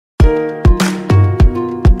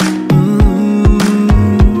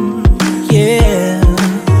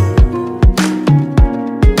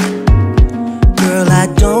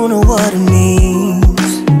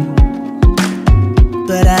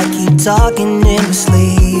in my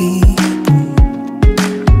sleep.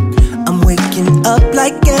 I'm waking up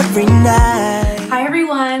like every night. Hi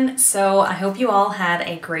everyone! So I hope you all had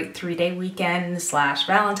a great 3-day weekend /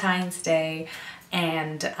 Valentine's Day,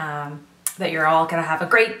 and that you're all gonna have a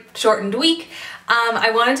great shortened week.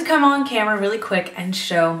 I wanted to come on camera really quick and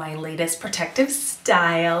show my latest protective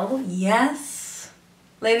style. Yes,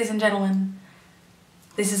 ladies and gentlemen,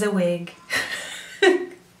 this is a wig.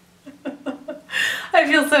 I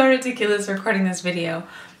feel so ridiculous recording this video,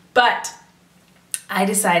 but I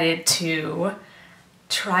decided to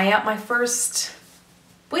try out my first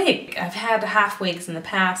wig. I've had half wigs in the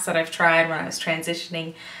past that I've tried when I was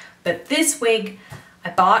transitioning, but this wig I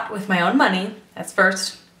bought with my own money. That's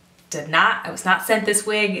first. I was not sent this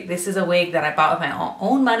wig. This is a wig that I bought with my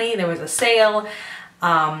own money. There was a sale,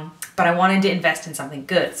 but I wanted to invest in something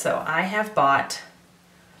good. So I have bought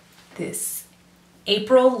this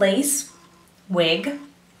April lace wig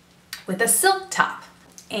with a silk top.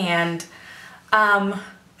 And I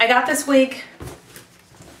got this wig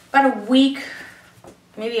about a week,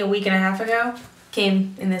 maybe a week and a half ago.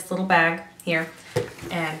 Came in this little bag here,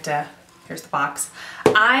 and here's the box.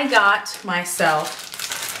 I got myself,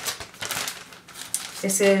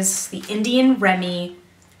 this is the Indian Remy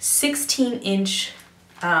 16-inch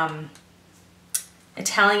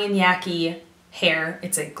Italian yaki hair.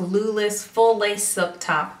 It's a glueless full lace silk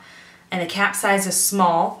top, and the cap size is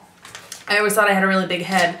small. I always thought I had a really big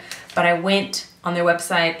head, but I went on their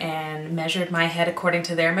website and measured my head according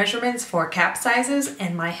to their measurements for cap sizes,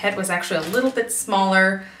 and my head was actually a little bit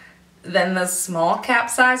smaller than the small cap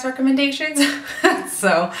size recommendations.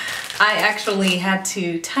 So I actually had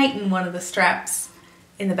to tighten one of the straps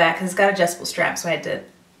in the back, because it's got adjustable straps, so I had to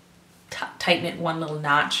tighten it one little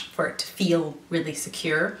notch for it to feel really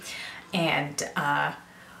secure. And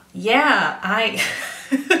yeah,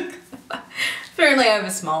 apparently I have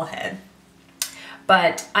a small head.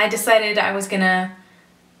 But I decided I was gonna,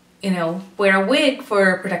 wear a wig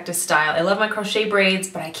for protective style. I love my crochet braids,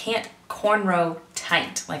 but I can't cornrow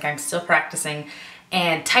tight. Like, I'm still practicing.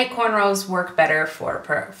 And tight cornrows work better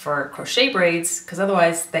for crochet braids, because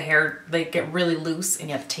otherwise the hair, they get really loose and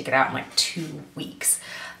you have to take it out in like 2 weeks.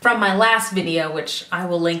 From my last video, which I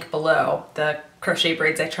will link below, the crochet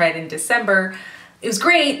braids I tried in December, it was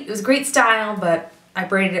great. It was a great style, but I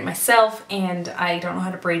braided it myself, and I don't know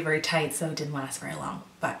how to braid very tight, so it didn't last very long.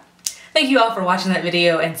 But thank you all for watching that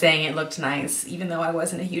video and saying it looked nice, even though I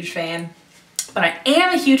wasn't a huge fan. But I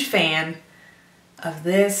am a huge fan of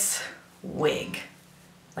this wig.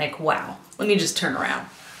 Like, wow. Let me just turn around.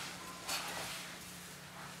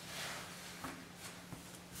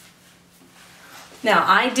 Now,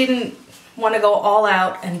 I didn't want to go all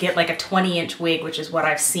out and get like a 20-inch wig, which is what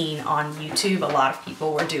I've seen on YouTube. A lot of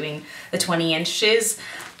people were doing the 20 inches,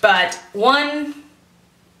 but one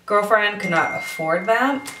girlfriend could not afford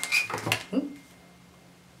that. Ooh.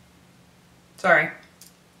 Sorry.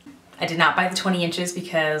 I did not buy the 20 inches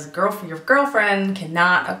because your girlfriend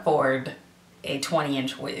cannot afford a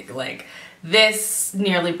 20-inch wig. Like, this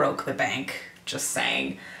nearly broke the bank, just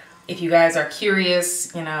saying. If you guys are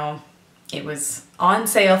curious, it was on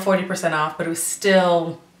sale, 40% off, but it was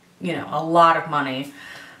still, a lot of money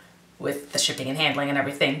with the shipping and handling and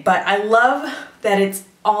everything. But I love that it's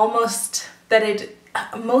almost,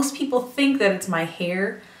 most people think that it's my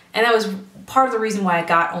hair, and that was part of the reason why I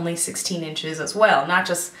got only 16 inches as well. Not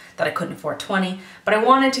just that I couldn't afford 20, but I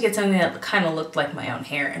wanted to get something that kind of looked like my own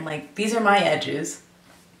hair. And like, these are my edges,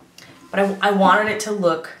 but I wanted it to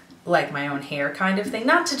look like my own hair kind of thing.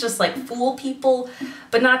 Not to just like fool people,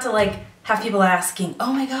 but not to like have people asking,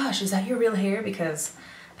 oh my gosh, is that your real hair? Because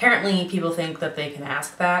apparently people think that they can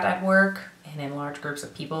ask that at work and in large groups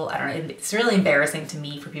of people. I don't know, it's really embarrassing to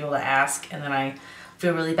me for people to ask, and then I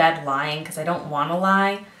feel really bad lying, because I don't want to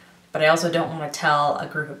lie, but I also don't want to tell a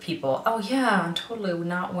group of people, oh yeah, I'm totally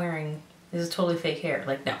not wearing, this is totally fake hair.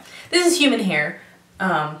 Like, no, this is human hair,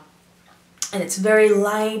 and it's very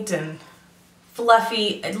light and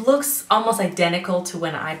fluffy. It looks almost identical to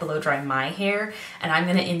when I blow dry my hair, and I'm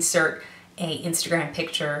gonna insert a Instagram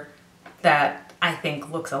picture that I think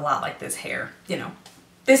looks a lot like this hair.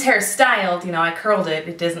 This hair is styled, I curled it.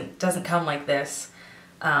 It doesn't come like this.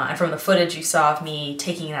 And from the footage you saw of me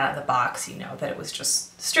taking it out of the box, you know that it was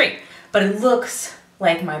just straight. But it looks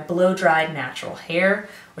like my blow-dried natural hair,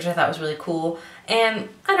 which I thought was really cool. And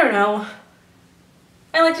I don't know,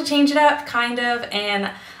 I like to change it up, kind of, and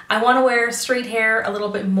I want to wear straight hair a little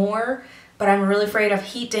bit more, but I'm really afraid of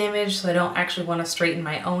heat damage, so I don't actually want to straighten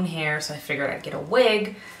my own hair, so I figured I'd get a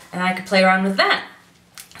wig, and I could play around with that.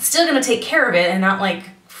 Still gonna take care of it and not like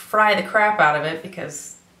fry the crap out of it,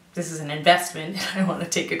 because this is an investment and I want to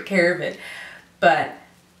take good care of it. But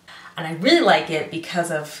And I really like it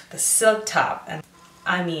because of the silk top. And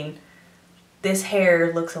I mean, this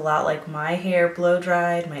hair looks a lot like my hair blow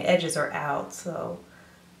dried. My edges are out, so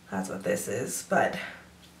that's what this is. But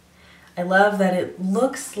I love that it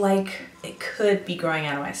looks like it could be growing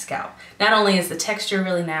out of my scalp. Not only is the texture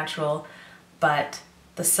really natural, but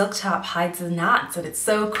the silk top hides the knots, and it's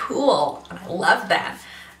so cool, and I love that.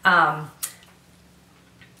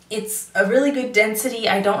 It's a really good density.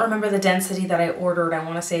 I don't remember the density that I ordered. I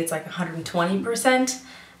want to say it's like 120%,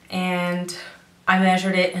 and I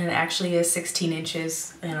measured it and it actually is 16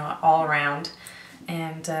 inches, you know, all around.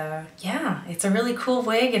 And yeah, it's a really cool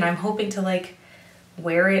wig, and I'm hoping to like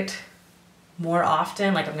wear it more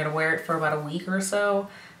often. Like I'm gonna wear it for about a week or so.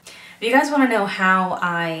 If you guys want to know how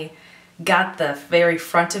I got the very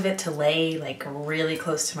front of it to lay like really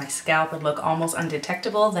close to my scalp and look almost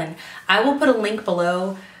undetectable, then I will put a link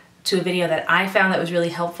below to a video that I found that was really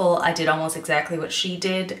helpful. I did almost exactly what she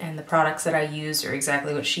did, and the products that I used are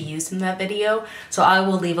exactly what she used in that video. So I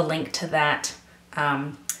will leave a link to that,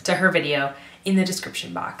 to her video in the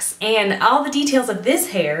description box. And all the details of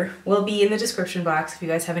this hair will be in the description box. If you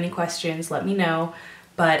guys have any questions, let me know.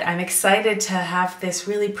 But I'm excited to have this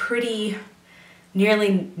really pretty,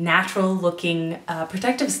 nearly natural looking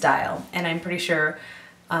protective style. And I'm pretty sure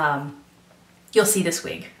you'll see this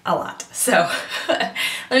wig a lot. So let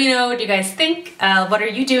me know what you guys think. What are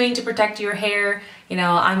you doing to protect your hair? You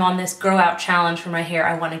know, I'm on this grow out challenge for my hair.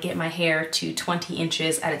 I want to get my hair to 20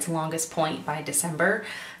 inches at its longest point by December.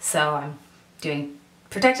 So I'm doing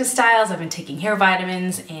protective styles. I've been taking hair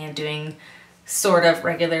vitamins and doing sort of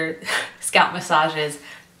regular scalp massages.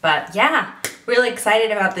 But yeah, really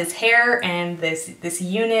excited about this hair, and this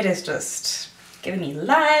unit is just giving me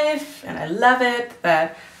life, and I love it.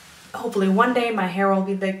 But hopefully one day my hair will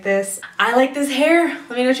be like this. I like this hair. Let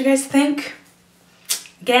me know what you guys think.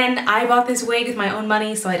 Again, I bought this wig with my own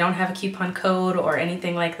money, so I don't have a coupon code or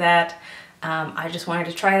anything like that. I just wanted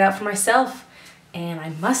to try it out for myself. And I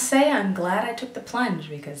must say, I'm glad I took the plunge,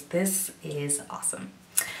 because this is awesome.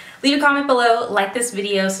 Leave a comment below, like this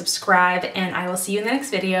video, subscribe, and I will see you in the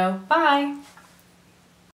next video. Bye!